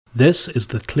This is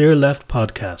the Clear Left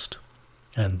podcast,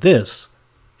 and this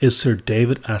is Sir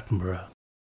David Attenborough.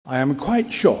 I am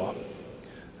quite sure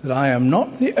that I am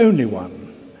not the only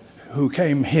one who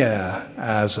came here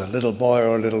as a little boy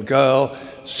or a little girl,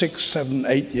 6, 7,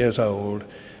 8 years old,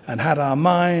 and had our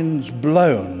minds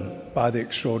blown by the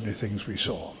extraordinary things we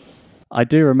saw. I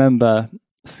do remember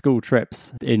school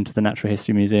trips into the Natural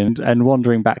History Museum, and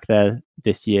wandering back there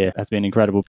this year has been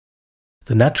incredible.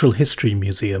 The Natural History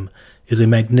Museum is a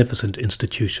magnificent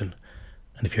institution,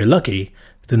 and if you're lucky,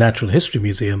 the Natural History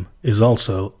Museum is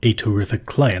also a terrific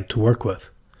client to work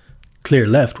with. Clear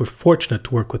Left were fortunate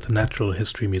to work with the Natural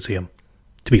History Museum.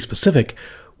 To be specific,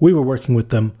 we were working with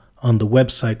them on the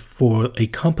website for a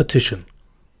competition,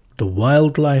 the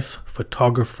Wildlife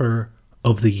Photographer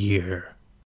of the Year.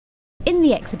 In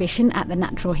the exhibition at the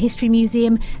Natural History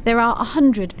Museum, there are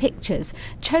 100 pictures,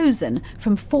 chosen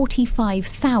from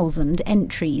 45,000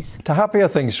 entries. To happier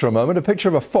things for a moment, a picture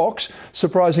of a fox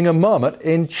surprising a marmot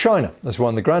in China has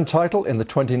won the grand title in the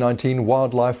 2019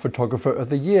 Wildlife Photographer of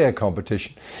the Year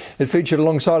competition. It featured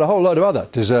alongside a whole load of other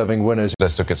deserving winners.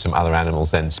 Let's look at some other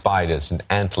animals then, spiders and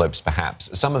antelopes perhaps.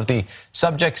 Some of the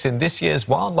subjects in this year's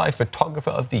Wildlife Photographer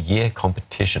of the Year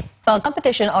competition. Well,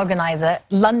 competition organiser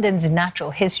London's Natural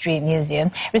History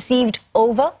Museum received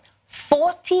over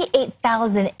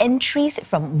 48,000 entries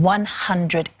from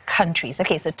 100 countries.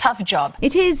 Okay, so tough job.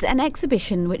 It is an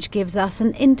exhibition which gives us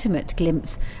an intimate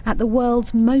glimpse at the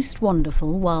world's most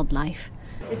wonderful wildlife.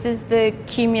 This is the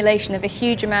accumulation of a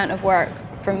huge amount of work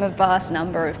from a vast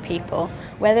number of people,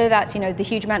 whether that's, the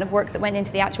huge amount of work that went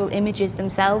into the actual images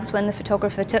themselves when the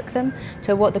photographer took them,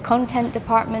 to what the content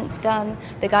department's done,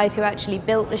 the guys who actually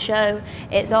built the show.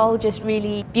 It's all just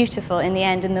really beautiful in the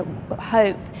end, and the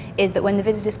hope is that when the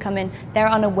visitors come in, they're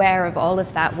unaware of all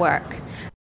of that work.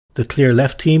 The Clear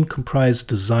Left team comprised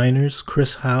designers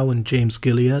Chris Howe and James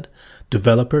Gilead,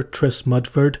 developer Tris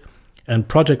Mudford, and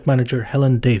project manager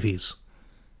Helen Davies.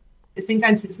 It's been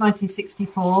going since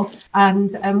 1964,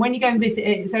 and when you go and visit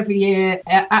it, it's every year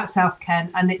at South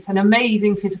Kent, and it's an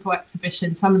amazing physical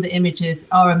exhibition. Some of the images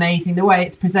are amazing. The way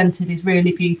it's presented is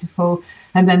really beautiful,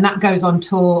 and then that goes on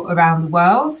tour around the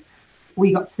world.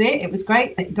 We got to see it. It was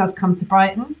great. It does come to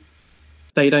Brighton.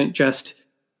 They don't just,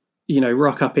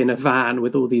 rock up in a van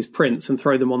with all these prints and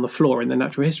throw them on the floor in the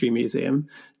Natural History Museum.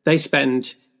 They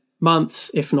spend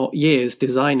months, if not years,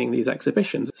 designing these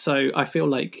exhibitions. So I feel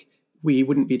like we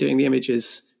wouldn't be doing the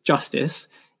images justice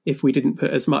if we didn't put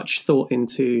as much thought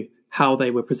into how they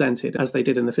were presented as they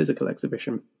did in the physical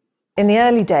exhibition. In the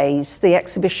early days, the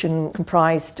exhibition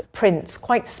comprised prints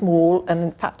quite small, and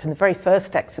in fact, in the very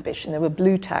first exhibition, they were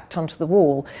blue tacked onto the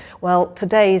wall. Well,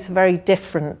 today is a very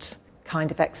different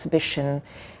kind of exhibition.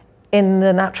 In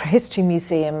the Natural History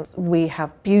Museum, we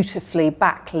have beautifully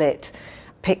backlit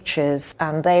pictures,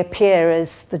 and they appear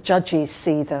as the judges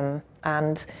see them,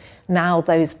 and now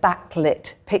those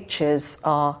backlit pictures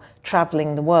are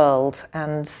travelling the world,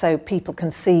 and so people can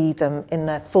see them in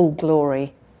their full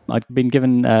glory. I'd been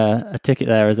given a ticket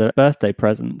there as a birthday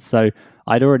present, so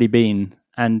I'd already been,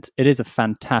 and it is a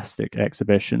fantastic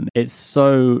exhibition. It's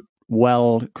so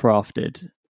well crafted.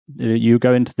 You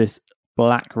go into this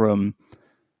black room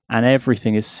and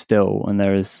everything is still, and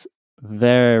there is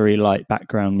very light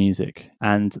background music,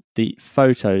 and the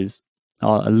photos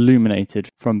are illuminated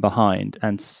from behind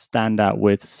and stand out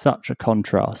with such a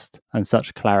contrast and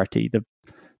such clarity.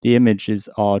 The images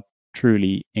are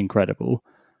truly incredible.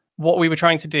 What we were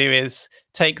trying to do is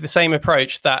take the same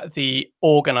approach that the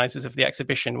organisers of the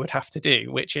exhibition would have to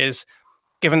do, which is,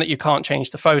 given that you can't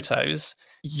change the photos,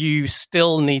 you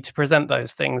still need to present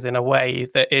those things in a way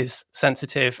that is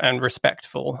sensitive and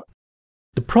respectful.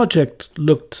 The project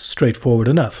looked straightforward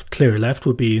enough. Clear Left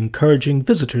would be encouraging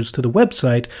visitors to the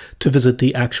website to visit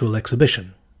the actual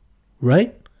exhibition.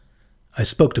 Right? I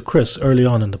spoke to Chris early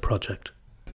on in the project.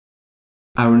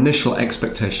 Our initial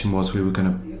expectation was we were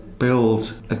going to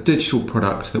build a digital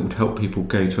product that would help people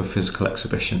go to a physical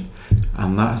exhibition.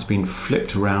 And that has been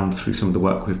flipped around through some of the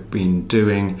work we've been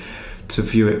doing to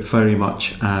view it very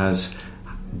much as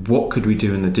what could we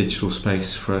do in the digital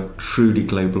space for a truly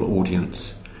global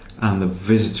audience, and the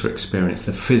visitor experience,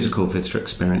 the physical visitor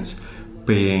experience,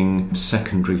 being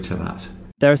secondary to that.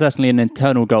 There is certainly an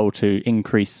internal goal to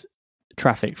increase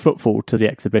traffic footfall to the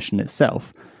exhibition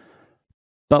itself.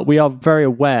 But we are very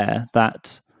aware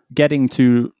that getting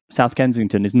to South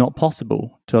Kensington is not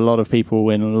possible to a lot of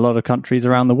people in a lot of countries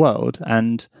around the world.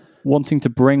 And wanting to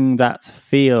bring that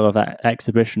feel of that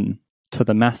exhibition to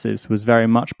the masses was very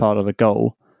much part of the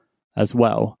goal as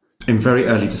well. In very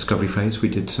early discovery phase, we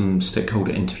did some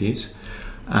stakeholder interviews,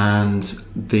 and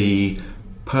the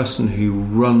person who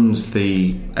runs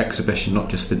the exhibition, not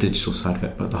just the digital side of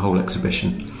it, but the whole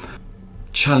exhibition,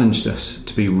 challenged us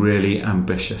to be really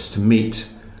ambitious, to meet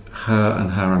her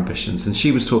and her ambitions. And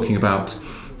she was talking about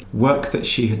work that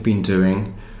she had been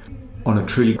doing on a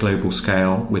truly global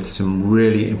scale with some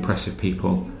really impressive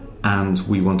people, and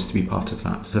we wanted to be part of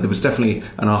that. So there was definitely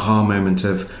an aha moment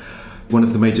of one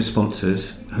of the major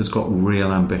sponsors has got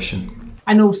real ambition.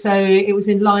 And also it was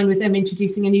in line with them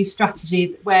introducing a new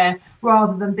strategy where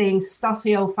rather than being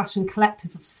stuffy old-fashioned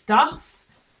collectors of stuff,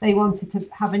 they wanted to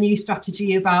have a new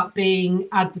strategy about being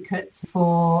advocates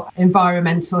for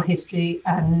environmental history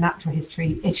and natural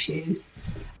history issues.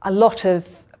 A lot of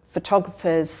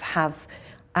photographers have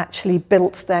actually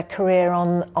built their career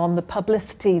on the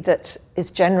publicity that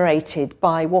is generated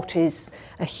by what is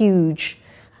a huge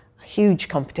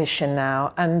competition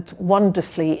now and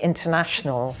wonderfully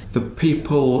international. The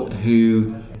people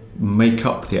who make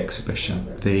up the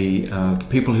exhibition, the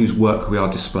people whose work we are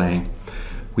displaying,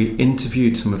 we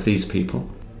interviewed some of these people,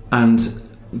 and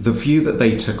the view that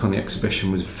they took on the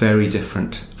exhibition was very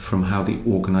different from how the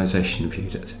organisation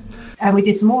viewed it. And we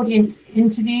did some audience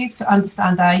interviews to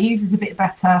understand our users a bit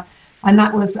better. And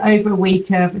that was over a week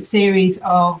of a series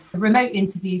of remote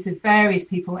interviews with various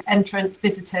people, entrants,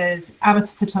 visitors,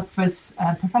 amateur photographers,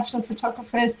 professional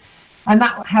photographers. And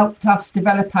that helped us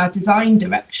develop our design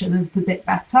direction a little bit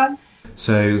better.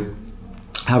 So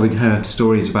having heard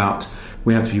stories about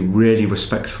we had to be really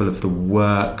respectful of the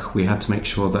work, we had to make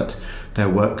sure that their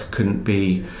work couldn't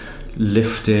be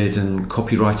lifted and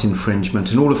copyright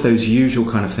infringement and all of those usual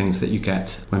kind of things that you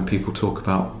get when people talk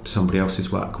about somebody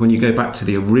else's work. When you go back to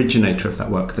the originator of that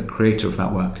work, the creator of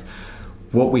that work,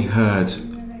 what we heard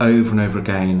over and over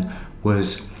again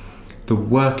was the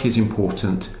work is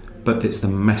important, but it's the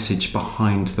message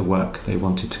behind the work they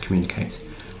wanted to communicate.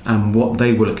 And what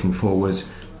they were looking for was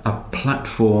a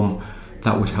platform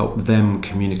that would help them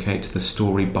communicate the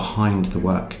story behind the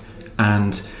work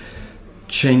and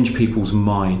change people's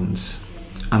minds.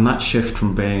 And that shift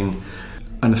from being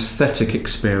an aesthetic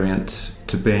experience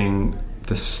to being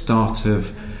the start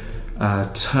of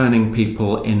turning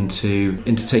people into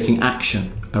taking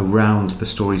action around the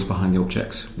stories behind the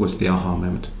objects was the aha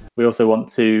moment. We also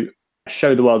want to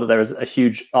show the world that there is a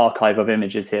huge archive of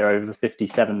images here over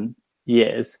 57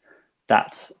 years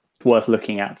that's worth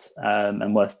looking at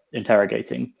and worth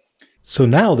interrogating. So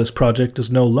now this project is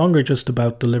no longer just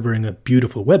about delivering a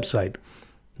beautiful website.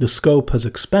 The scope has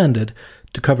expanded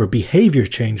to cover behavior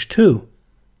change too.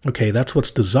 Okay, that's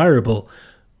what's desirable,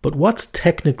 but what's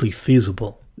technically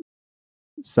feasible?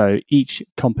 So each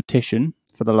competition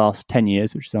for the last 10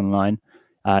 years, which is online,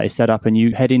 is set up and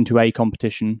you head into a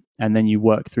competition and then you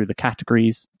work through the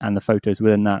categories and the photos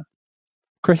within that.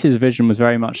 Chris's vision was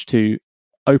very much to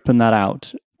open that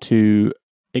out, to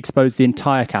expose the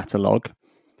entire catalogue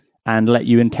and let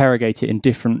you interrogate it in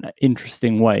different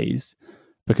interesting ways,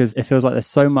 because it feels like there's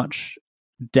so much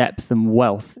depth and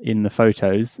wealth in the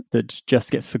photos that just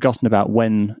gets forgotten about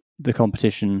when the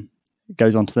competition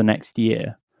goes on to the next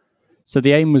year. So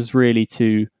the aim was really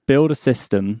to build a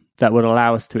system that would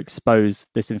allow us to expose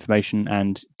this information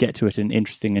and get to it in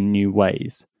interesting and new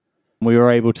ways. We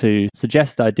were able to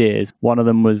suggest ideas. One of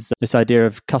them was this idea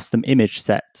of custom image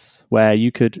sets, where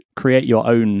you could create your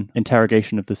own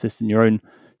interrogation of the system, your own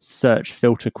search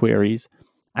filter queries,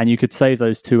 and you could save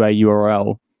those to a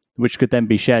URL, which could then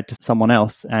be shared to someone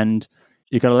else, and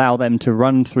you could allow them to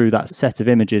run through that set of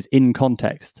images in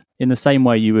context, in the same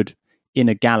way you would in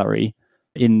a gallery,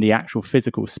 in the actual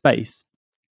physical space,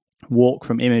 walk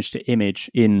from image to image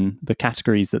in the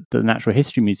categories that the Natural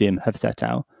History Museum have set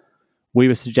out. We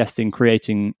were suggesting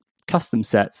creating custom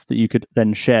sets that you could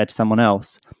then share to someone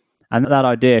else. And that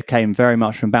idea came very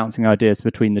much from bouncing ideas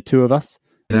between the two of us.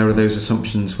 There are those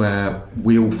assumptions where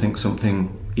we all think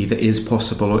something either is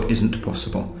possible or isn't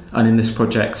possible. And in this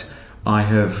project, I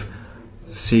have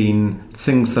seen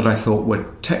things that I thought were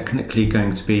technically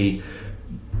going to be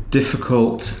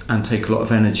difficult and take a lot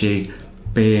of energy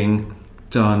being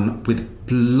done with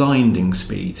blinding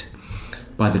speed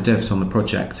by the devs on the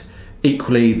project.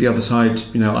 Equally, the other side,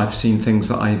 I've seen things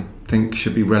that I think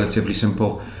should be relatively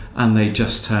simple and they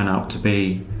just turn out to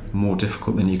be more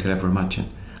difficult than you could ever imagine.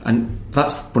 And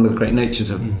that's one of the great natures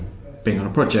of being on a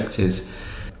project is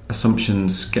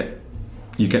assumptions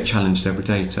you get challenged every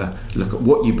day to look at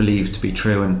what you believe to be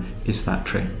true and is that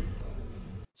true.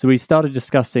 So we started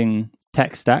discussing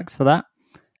tech stacks for that,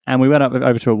 and we went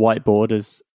over to a whiteboard,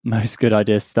 as most good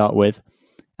ideas start with,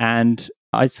 and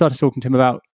I started talking to him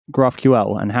about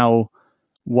GraphQL and how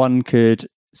one could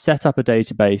set up a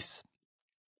database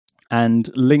and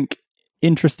link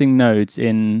interesting nodes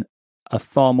in a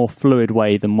far more fluid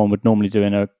way than one would normally do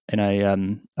in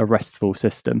a RESTful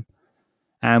system.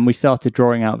 And we started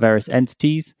drawing out various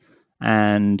entities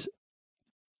and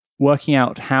working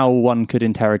out how one could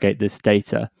interrogate this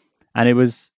data. And it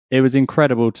was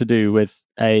incredible to do with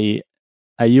a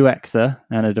UXer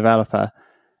and a developer,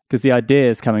 because the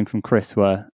ideas coming from Chris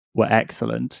were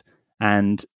excellent.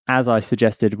 And as I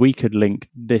suggested, we could link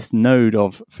this node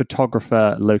of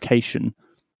photographer location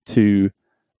to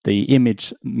the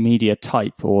image media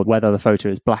type, or whether the photo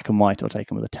is black and white or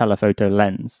taken with a telephoto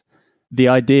lens. The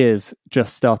ideas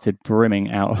just started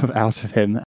brimming out of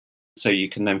him. So you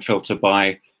can then filter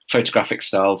by photographic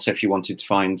style. So if you wanted to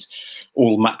find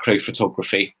all macro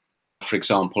photography, for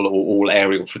example, or all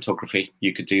aerial photography,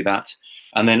 you could do that.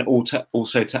 And then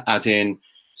also to add in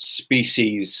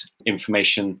species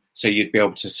information. So you'd be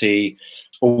able to see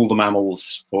all the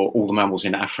mammals, or all the mammals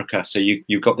in Africa. So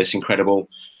you've got this incredible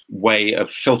way of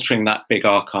filtering that big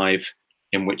archive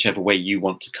in whichever way you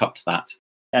want to cut that.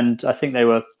 And I think they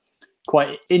were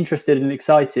quite interested and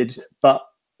excited, but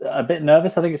a bit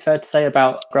nervous, I think it's fair to say,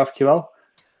 about GraphQL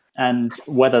and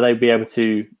whether they'd be able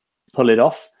to pull it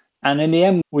off. And in the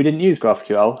end, we didn't use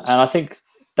GraphQL. And I think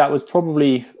that was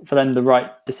probably for them the right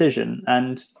decision.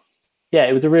 And yeah,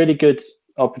 it was a really good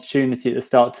opportunity at the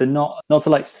start to not to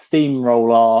like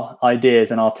steamroll our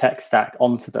ideas and our tech stack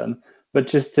onto them, but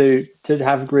just to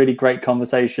have really great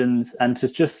conversations and to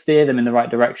just steer them in the right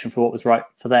direction for what was right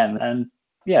for them. And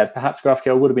yeah, perhaps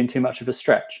GraphQL would have been too much of a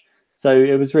stretch. So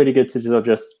it was really good to sort of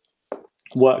just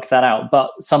work that out.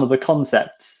 But some of the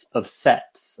concepts of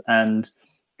sets and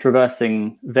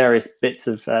traversing various bits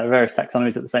of various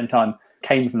taxonomies at the same time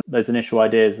came from those initial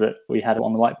ideas that we had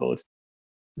on the whiteboards.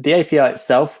 The API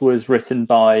itself was written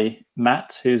by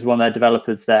Matt, who's one of their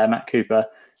developers there, Matt Cooper.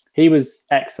 He was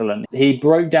excellent. He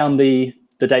broke down the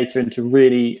data into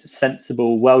really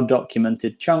sensible,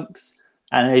 well-documented chunks,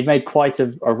 and he made quite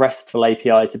a RESTful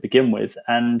API to begin with.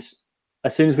 And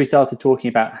as soon as we started talking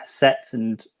about sets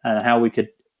and how we could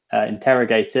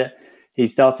interrogate it, he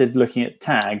started looking at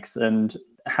tags and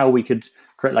how we could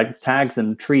create like tags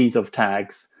and trees of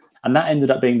tags. And that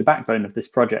ended up being the backbone of this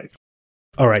project.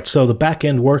 All right, so the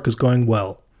back-end work is going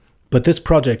well. But this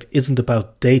project isn't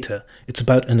about data. It's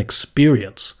about an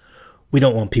experience. We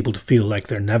don't want people to feel like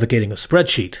they're navigating a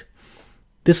spreadsheet.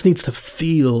 This needs to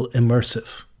feel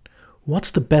immersive.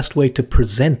 What's the best way to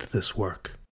present this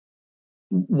work?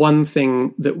 One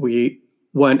thing that we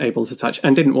weren't able to touch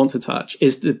and didn't want to touch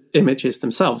is the images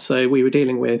themselves. So we were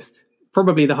dealing with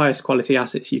probably the highest quality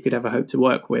assets you could ever hope to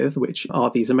work with, which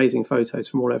are these amazing photos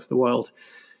from all over the world.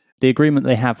 The agreement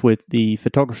they have with the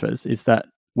photographers is that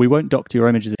we won't doctor your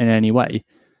images in any way.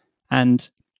 And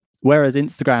whereas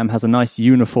Instagram has a nice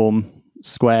uniform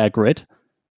square grid,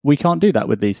 we can't do that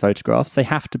with these photographs. They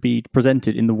have to be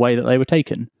presented in the way that they were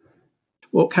taken.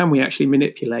 What can we actually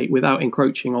manipulate without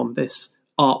encroaching on this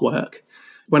artwork?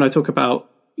 When I talk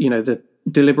about, the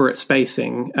deliberate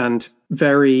spacing and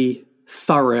very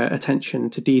thorough attention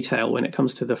to detail when it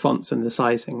comes to the fonts and the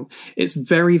sizing, it's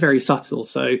very, very subtle.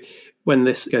 So when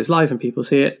this goes live and people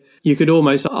see it, you could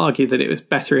almost argue that it was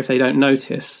better if they don't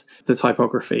notice the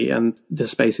typography and the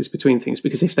spaces between things,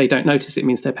 because if they don't notice, it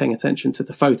means they're paying attention to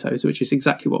the photos, which is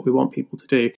exactly what we want people to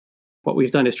do. What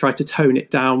we've done is try to tone it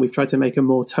down. We've tried to make a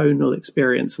more tonal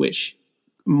experience, which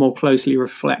more closely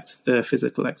reflects the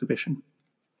physical exhibition.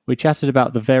 We chatted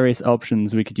about the various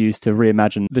options we could use to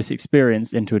reimagine this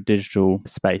experience into a digital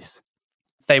space.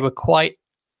 They were quite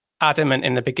adamant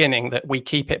in the beginning that we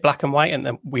keep it black and white and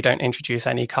that we don't introduce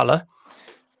any color.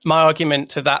 My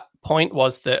argument to that point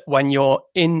was that when you're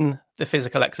in the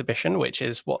physical exhibition, which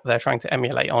is what they're trying to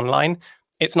emulate online,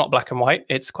 it's not black and white.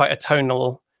 It's quite a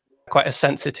tonal, quite a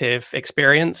sensitive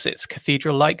experience. It's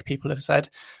cathedral-like, people have said.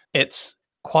 It's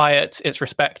quiet, it's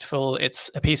respectful,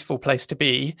 it's a peaceful place to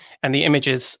be, and the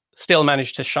images still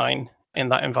manage to shine in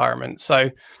that environment. So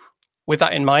with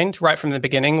that in mind, right from the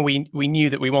beginning, we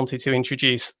knew that we wanted to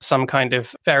introduce some kind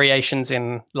of variations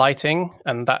in lighting,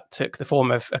 and that took the form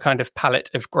of a kind of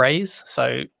palette of greys.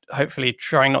 So hopefully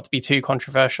trying not to be too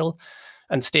controversial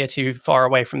and steer too far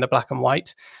away from the black and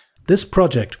white. This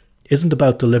project isn't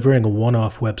about delivering a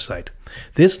one-off website.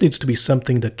 This needs to be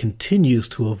something that continues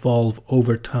to evolve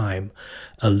over time.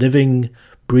 A living,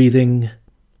 breathing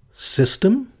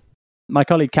system? My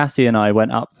colleague Cassie and I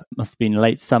went up, must have been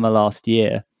late summer last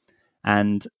year,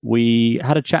 and we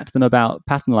had a chat to them about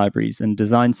pattern libraries and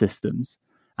design systems.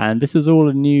 And this is all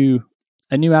a new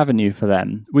avenue for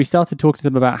them. We started talking to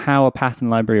them about how a pattern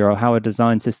library or how a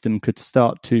design system could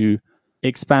start to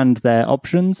expand their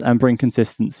options and bring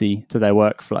consistency to their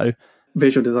workflow.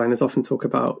 Visual designers often talk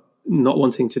about not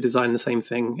wanting to design the same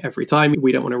thing every time.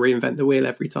 We don't want to reinvent the wheel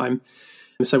every time.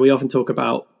 So we often talk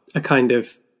about a kind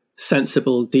of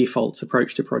sensible default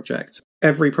approach to projects.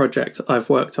 Every project I've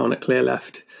worked on at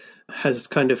Clearleft has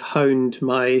kind of honed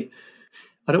my,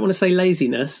 I don't want to say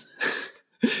laziness,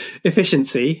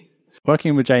 efficiency.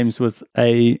 Working with James was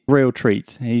a real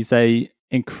treat. He's a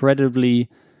incredibly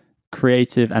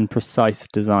creative and precise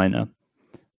designer.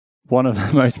 One of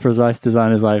the most precise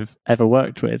designers I've ever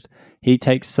worked with. He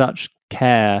takes such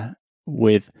care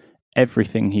with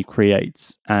everything he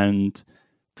creates and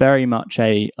very much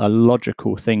a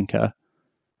logical thinker.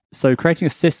 So creating a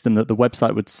system that the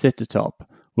website would sit atop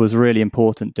was really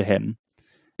important to him.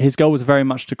 His goal was very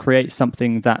much to create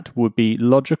something that would be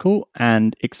logical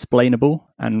and explainable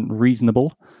and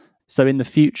reasonable. So in the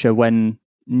future, when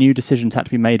new decisions had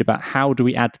to be made about how do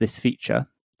we add this feature,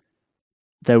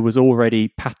 there was already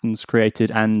patterns created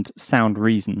and sound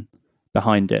reason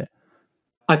behind it.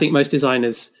 I think most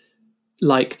designers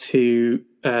like to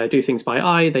do things by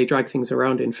eye. They drag things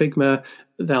around in Figma.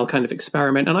 They'll kind of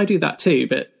experiment. And I do that too,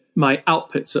 but my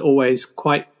outputs are always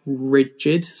quite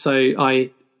rigid. So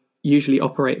I usually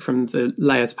operate from the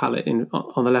layers palette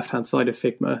on the left-hand side of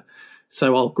Figma.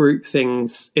 So I'll group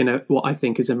things in what I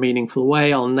think is a meaningful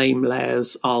way. I'll name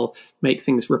layers. I'll make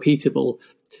things repeatable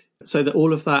so that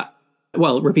all of that,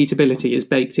 well, repeatability is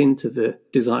baked into the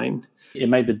design. It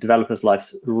made the developers'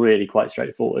 lives really quite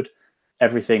straightforward.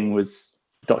 Everything was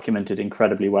documented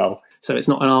incredibly well. So it's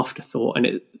not an afterthought,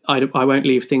 and I won't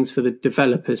leave things for the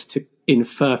developers to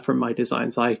infer from my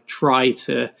designs. I try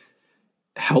to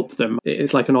help them.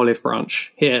 It's like an olive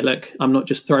branch. Here, look, I'm not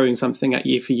just throwing something at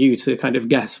you for you to kind of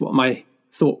guess what my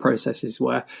thought processes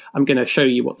were. I'm going to show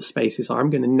you what the spaces are.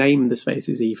 I'm going to name the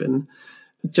spaces even,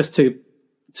 just to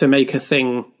make a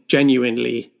thing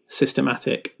genuinely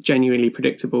systematic, genuinely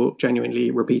predictable,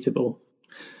 genuinely repeatable.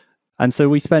 And so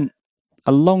we spent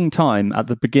a long time at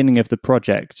the beginning of the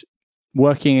project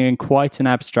working in quite an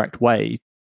abstract way,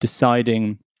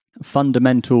 deciding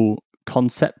fundamental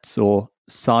concepts or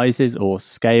sizes or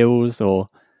scales or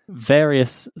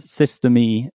various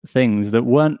system-y things that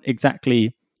weren't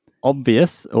exactly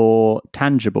obvious or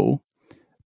tangible,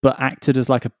 but acted as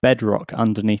like a bedrock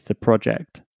underneath the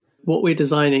project. What we're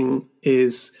designing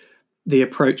is the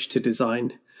approach to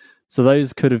design. So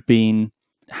those could have been,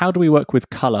 how do we work with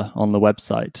color on the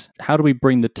website? How do we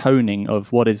bring the toning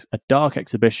of what is a dark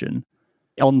exhibition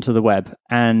onto the web?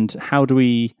 And how do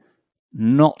we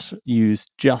not use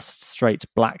just straight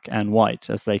black and white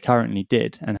as they currently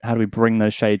did? And how do we bring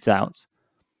those shades out?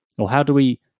 Or how do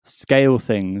we scale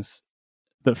things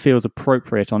that feels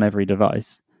appropriate on every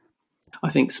device?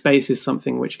 I think space is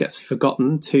something which gets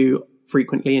forgotten too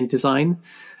frequently in design.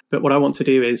 But what I want to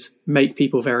do is make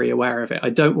people very aware of it. I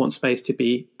don't want space to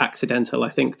be accidental. I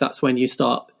think that's when you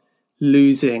start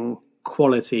losing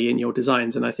quality in your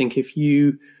designs. And I think if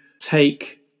you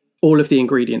take all of the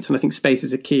ingredients, and I think space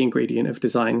is a key ingredient of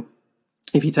design,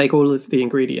 if you take all of the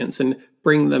ingredients and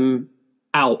bring them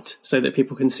out so that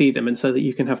people can see them and so that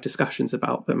you can have discussions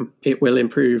about them, it will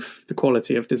improve the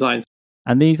quality of designs.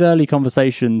 And these early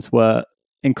conversations were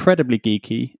incredibly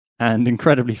geeky and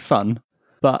incredibly fun,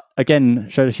 but again,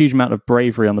 showed a huge amount of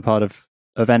bravery on the part of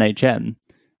NHM,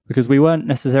 because we weren't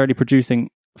necessarily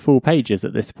producing full pages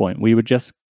at this point. We were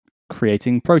just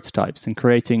creating prototypes and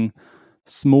creating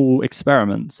small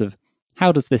experiments of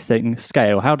how does this thing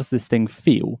scale? How does this thing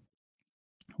feel?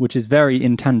 Which is very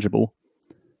intangible,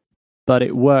 but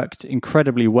it worked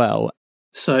incredibly well.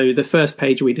 So the first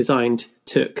page we designed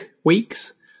took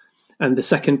weeks, and the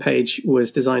second page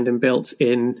was designed and built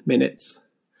in minutes.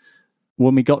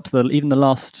 When we got to the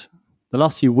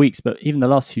last few weeks, but even the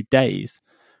last few days,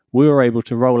 we were able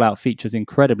to roll out features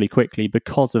incredibly quickly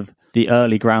because of the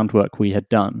early groundwork we had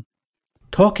done.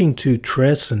 Talking to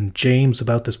Tris and James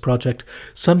about this project,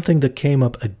 something that came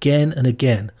up again and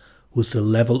again was the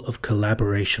level of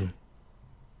collaboration.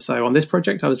 So on this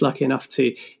project, I was lucky enough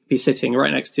to be sitting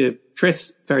right next to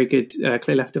Tris, very good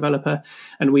Clearleft developer,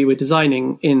 and we were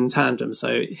designing in tandem.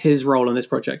 So his role on this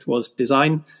project was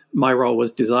design. My role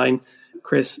was design.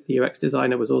 Chris, the UX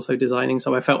designer, was also designing.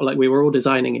 So I felt like we were all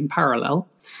designing in parallel.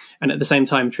 And at the same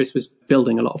time, Tris was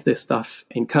building a lot of this stuff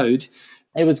in code.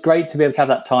 It was great to be able to have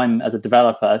that time as a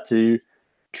developer to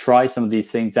try some of these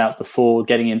things out before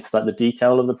getting into the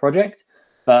detail of the project.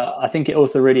 But I think it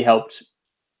also really helped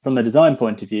from the design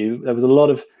point of view. There was a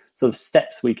lot of sort of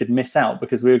steps we could miss out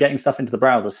because we were getting stuff into the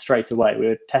browser straight away. We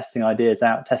were testing ideas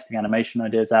out, testing animation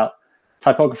ideas out.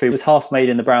 Typography was half made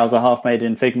in the browser, half made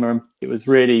in Figma. It was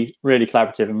really, really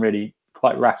collaborative and really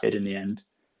quite rapid in the end.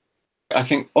 I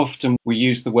think often we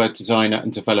use the word designer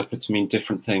and developer to mean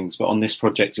different things, but on this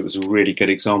project it was a really good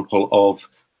example of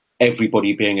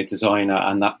everybody being a designer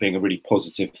and that being a really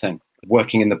positive thing.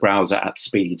 Working in the browser at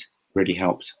speed really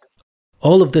helped.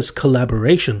 All of this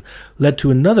collaboration led to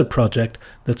another project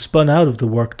that spun out of the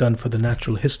work done for the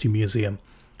Natural History Museum.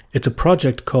 It's a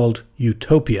project called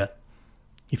Utopia.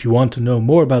 If you want to know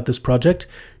more about this project,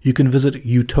 you can visit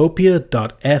utopia.fyi.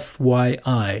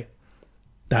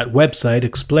 That website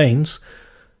explains,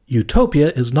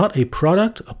 Utopia is not a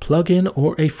product, a plugin,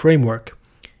 or a framework.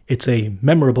 It's a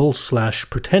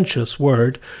memorable/pretentious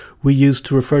word we use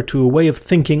to refer to a way of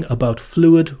thinking about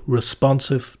fluid,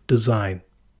 responsive design.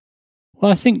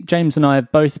 Well, I think James and I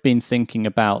have both been thinking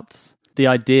about the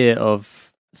idea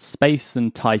of space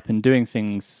and type and doing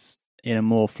things in a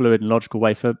more fluid and logical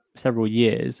way for several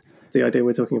years. The idea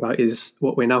we're talking about is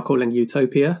what we're now calling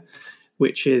Utopia,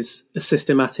 which is a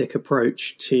systematic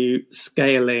approach to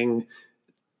scaling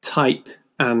type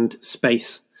and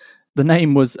space. The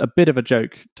name was a bit of a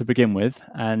joke to begin with,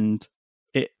 and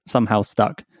it somehow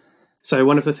stuck. So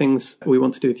one of the things we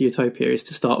want to do with Utopia is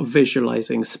to start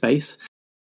visualizing space.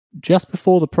 Just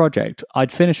before the project,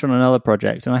 I'd finished on another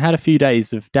project, and I had a few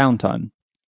days of downtime.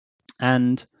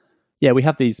 And yeah, we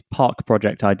have these park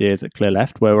project ideas at Clear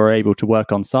Left where we're able to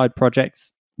work on side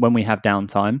projects when we have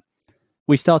downtime.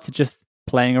 We started just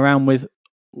playing around with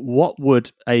what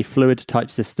would a fluid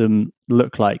type system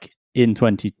look like in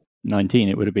 2019,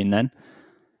 it would have been then.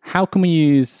 How can we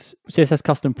use CSS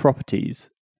custom properties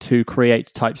to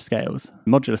create type scales?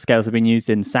 Modular scales have been used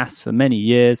in SAS for many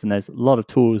years, and there's a lot of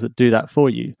tools that do that for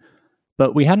you.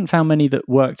 But we hadn't found many that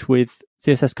worked with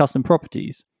CSS custom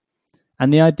properties.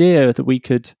 And the idea that we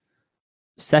could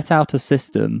set out a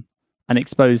system and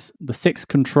expose the 6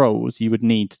 controls you would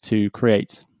need to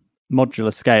create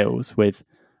modular scales with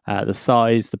the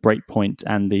size, the breakpoint,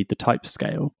 and the type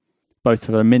scale, both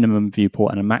for a minimum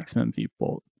viewport and a maximum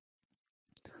viewport.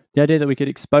 The idea that we could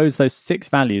expose those 6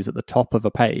 values at the top of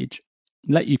a page,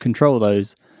 let you control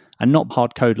those, and not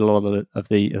hard code a lot of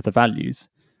the values.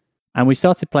 And we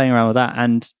started playing around with that,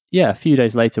 and yeah, a few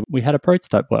days later, we had a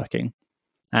prototype working,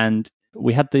 and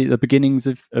we had the beginnings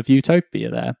of Utopia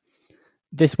there.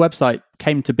 This website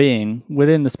came to being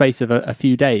within the space of a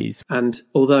few days. And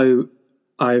although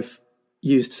I've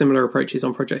used similar approaches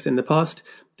on projects in the past,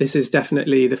 this is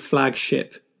definitely the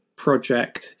flagship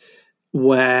project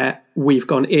where we've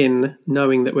gone in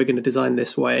knowing that we're going to design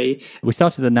this way. We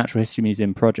started the Natural History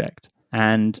Museum project,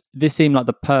 and this seemed like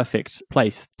the perfect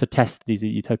place to test these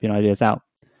utopian ideas out.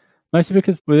 Mostly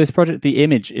because with this project, the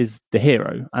image is the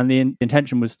hero, and the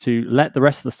intention was to let the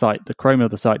rest of the site, the chroma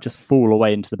of the site, just fall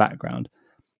away into the background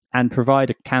and provide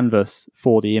a canvas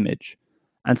for the image.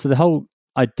 And so the whole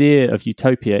idea of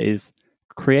Utopia is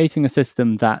creating a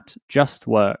system that just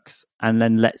works and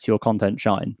then lets your content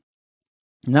shine.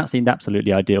 And that seemed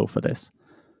absolutely ideal for this.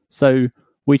 So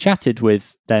we chatted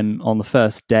with them on the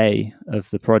first day of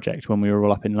the project when we were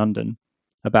all up in London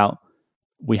about,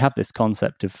 we have this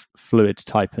concept of fluid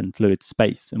type and fluid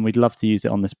space, and we'd love to use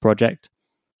it on this project.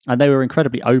 And they were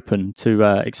incredibly open to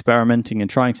experimenting and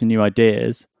trying some new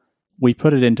ideas. We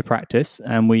put it into practice,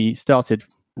 and we started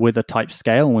with a type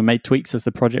scale, and we made tweaks as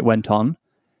the project went on,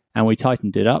 and we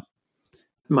tightened it up.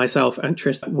 Myself and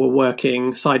Tristan were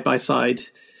working side by side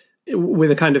with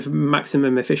a kind of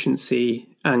maximum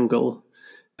efficiency angle,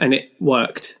 and it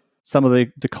worked. Some of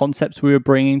the concepts we were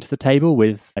bringing to the table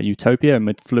with Utopia and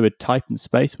with fluid type and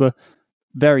space were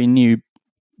very new,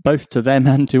 both to them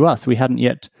and to us. We hadn't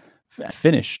yet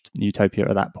finished Utopia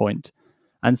at that point.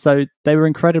 And so they were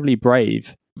incredibly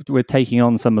brave with taking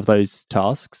on some of those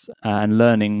tasks and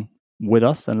learning with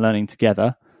us and learning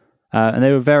together. And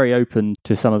they were very open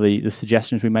to some of the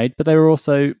suggestions we made, but they were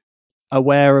also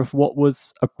aware of what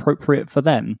was appropriate for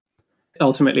them.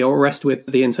 Ultimately, I'll rest with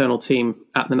the internal team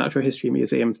at the Natural History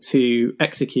Museum to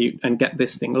execute and get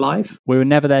this thing live. We were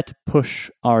never there to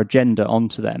push our agenda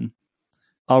onto them.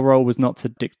 Our role was not to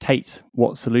dictate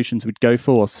what solutions we'd go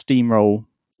for or steamroll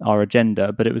our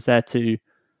agenda, but it was there to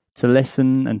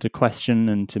listen and to question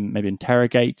and to maybe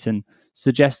interrogate and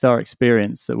suggest our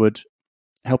experience that would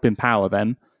help empower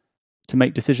them to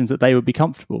make decisions that they would be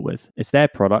comfortable with. It's their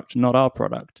product, not our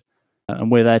product.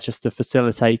 And we're there just to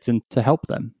facilitate and to help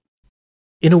them.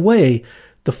 In a way,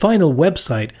 the final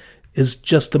website is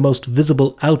just the most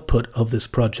visible output of this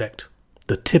project,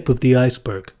 the tip of the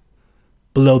iceberg.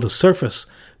 Below the surface,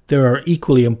 there are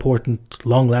equally important,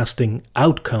 long-lasting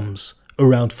outcomes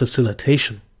around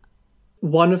facilitation.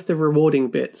 One of the rewarding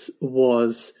bits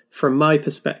was, from my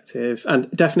perspective, and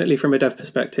definitely from a dev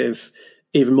perspective,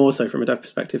 even more so from a dev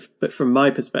perspective, but from my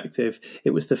perspective,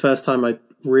 it was the first time I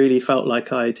really felt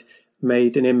like I'd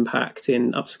made an impact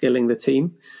in upskilling the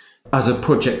team. As a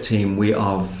project team, we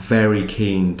are very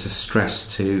keen to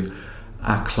stress to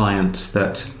our clients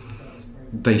that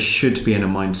they should be in a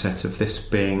mindset of this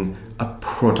being a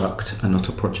product and not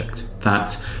a project.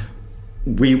 That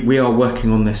we are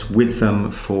working on this with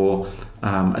them for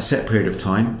a set period of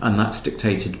time, and that's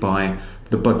dictated by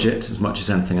the budget as much as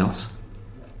anything else.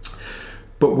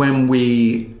 But when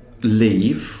we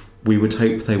leave, we would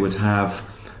hope they would have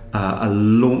a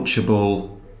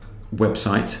launchable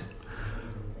website,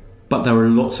 but there are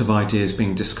lots of ideas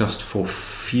being discussed for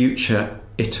future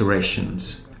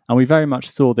iterations. And we very much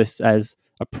saw this as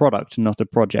a product, not a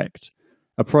project.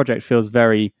 A project feels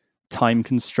very time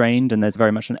constrained and there's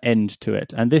very much an end to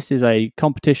it. And this is a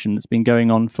competition that's been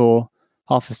going on for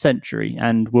half a century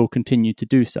and will continue to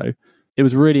do so. It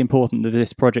was really important that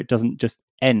this project doesn't just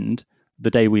end the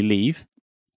day we leave.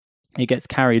 It gets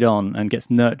carried on and gets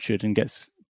nurtured and gets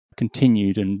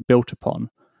continued and built upon.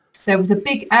 There was a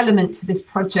big element to this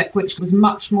project which was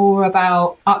much more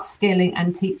about upskilling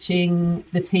and teaching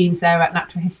the teams there at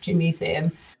Natural History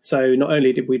Museum. So not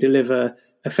only did we deliver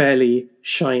a fairly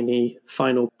shiny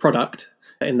final product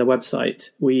in the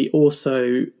website, we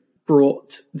also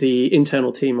brought the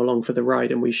internal team along for the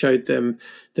ride and we showed them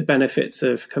the benefits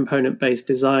of component-based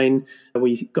design.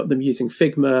 We got them using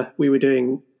Figma. We were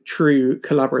doing true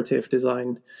collaborative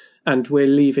design, and we're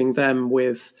leaving them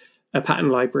with a pattern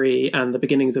library and the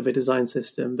beginnings of a design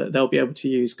system that they'll be able to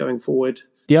use going forward.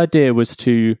 The idea was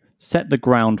to set the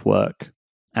groundwork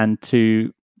and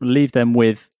to leave them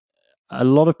with a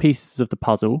lot of pieces of the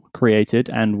puzzle created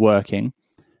and working,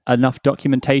 enough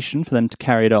documentation for them to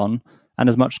carry it on, and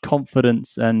as much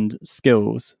confidence and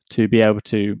skills to be able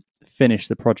to finish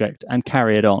the project and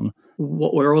carry it on.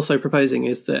 What we're also proposing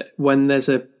is that when there's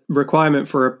a requirement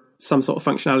for some sort of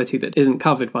functionality that isn't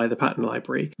covered by the pattern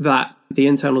library, that the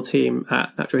internal team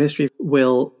at Natural History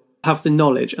will have the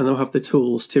knowledge and they'll have the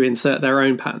tools to insert their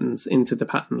own patterns into the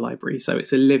pattern library. So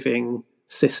it's a living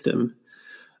system.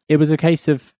 It was a case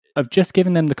of just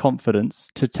giving them the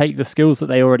confidence to take the skills that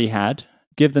they already had,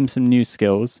 give them some new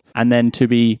skills, and then to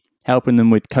be helping them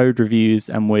with code reviews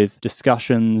and with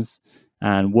discussions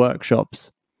and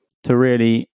workshops to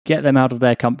really get them out of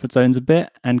their comfort zones a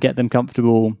bit and get them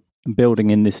comfortable building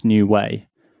in this new way.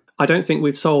 I don't think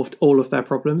we've solved all of their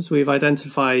problems. We've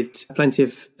identified plenty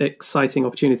of exciting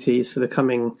opportunities for the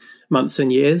coming months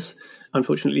and years.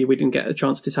 Unfortunately, we didn't get a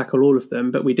chance to tackle all of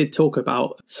them, but we did talk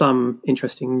about some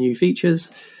interesting new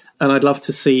features. And I'd love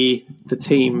to see the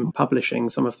team publishing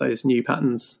some of those new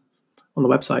patterns on the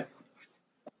website.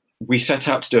 We set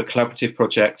out to do a collaborative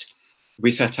project.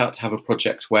 We set out to have a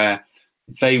project where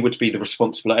they would be the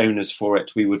responsible owners for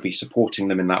it. We would be supporting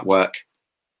them in that work.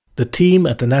 The team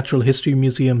at the Natural History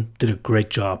Museum did a great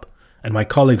job, and my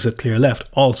colleagues at Clear Left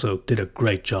also did a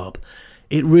great job.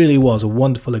 It really was a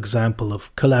wonderful example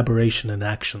of collaboration in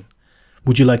action.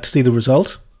 Would you like to see the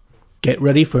result? Get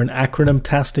ready for an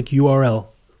acronym-tastic URL.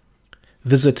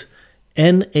 Visit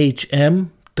nhm.ac.uk/WPY.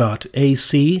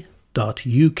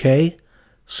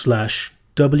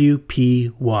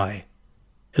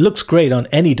 It looks great on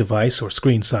any device or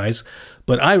screen size,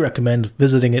 but I recommend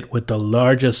visiting it with the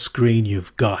largest screen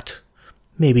you've got.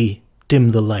 Maybe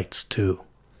dim the lights too.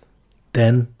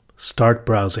 Then start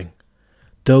browsing.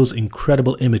 Those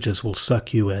incredible images will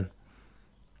suck you in.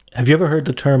 Have you ever heard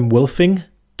the term WILFing?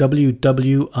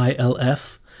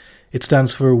 WWILF? It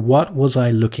stands for What Was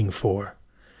I Looking For?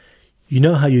 You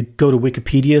know how you go to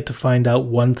Wikipedia to find out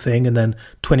one thing and then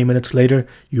 20 minutes later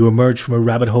you emerge from a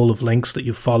rabbit hole of links that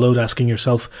you followed asking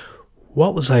yourself,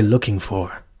 what was I looking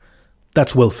for?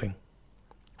 That's WILFing.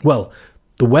 Well,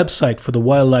 the website for the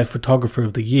Wildlife Photographer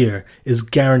of the Year is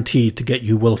guaranteed to get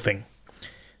you WILFing.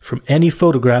 From any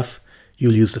photograph,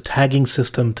 you'll use the tagging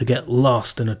system to get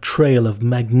lost in a trail of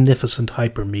magnificent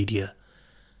hypermedia.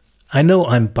 I know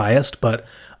I'm biased, but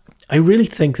I really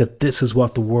think that this is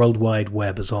what the World Wide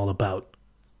Web is all about.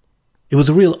 It was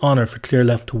a real honour for Clear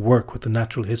Left to work with the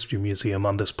Natural History Museum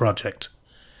on this project.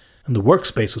 And the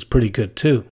workspace was pretty good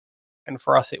too. And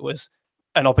for us, it was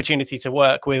an opportunity to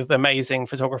work with amazing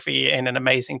photography in an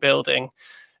amazing building.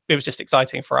 It was just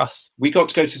exciting for us. We got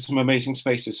to go to some amazing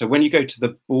spaces. So when you go to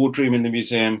the boardroom in the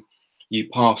museum, you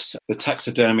pass the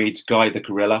taxidermied Guy the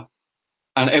gorilla.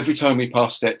 And every time we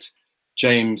passed it,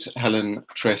 James, Helen,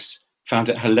 Tris found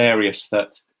it hilarious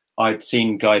that I'd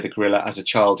seen Guy the gorilla as a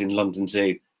child in London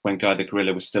Zoo when Guy the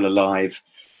gorilla was still alive,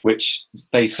 which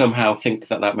they somehow think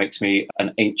that makes me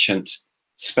an ancient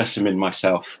specimen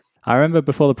myself. I remember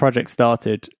before the project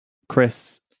started,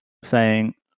 Chris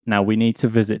saying, now we need to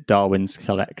visit Darwin's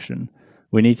collection.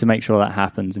 We need to make sure that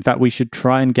happens. In fact, we should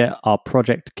try and get our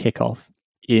project kickoff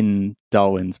in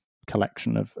Darwin's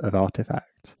collection of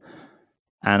artifacts.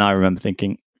 And I remember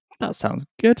thinking, that sounds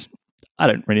good. I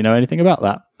don't really know anything about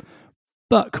that.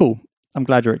 But cool. I'm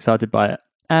glad you're excited by it.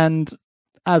 And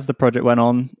as the project went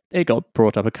on, it got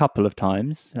brought up a couple of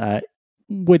times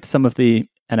with some of the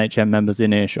NHM members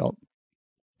in earshot.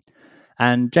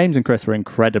 And James and Chris were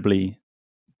incredibly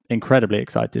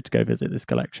excited to go visit this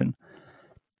collection.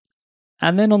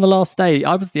 And then on the last day,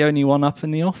 I was the only one up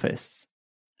in the office.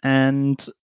 And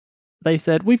they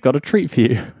said, we've got a treat for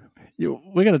you.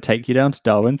 We're going to take you down to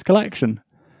Darwin's collection.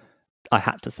 I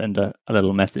had to send a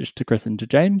little message to Chris and to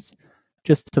James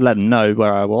just to let them know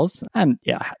where I was. And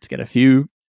yeah, I had to get a few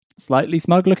slightly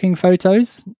smug-looking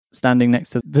photos standing next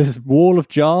to this wall of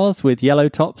jars with yellow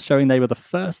tops showing they were the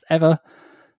first ever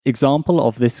example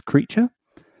of this creature.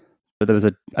 There was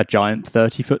a giant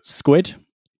 30-foot squid.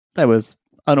 There was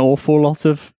an awful lot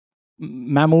of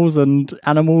mammals and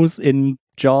animals in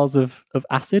jars of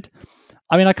acid.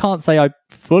 I mean, I can't say I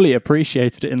fully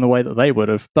appreciated it in the way that they would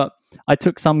have, but I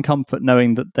took some comfort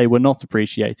knowing that they were not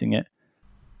appreciating it.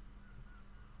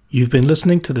 You've been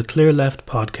listening to the Clear Left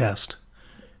podcast.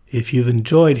 If you've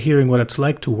enjoyed hearing what it's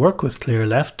like to work with Clear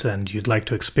Left and you'd like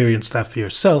to experience that for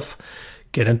yourself,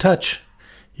 get in touch.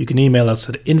 You can email us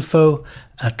at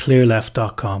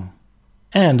info@clearleft.com.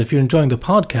 And if you're enjoying the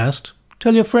podcast,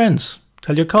 tell your friends,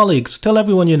 tell your colleagues, tell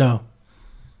everyone you know.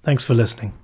 Thanks for listening.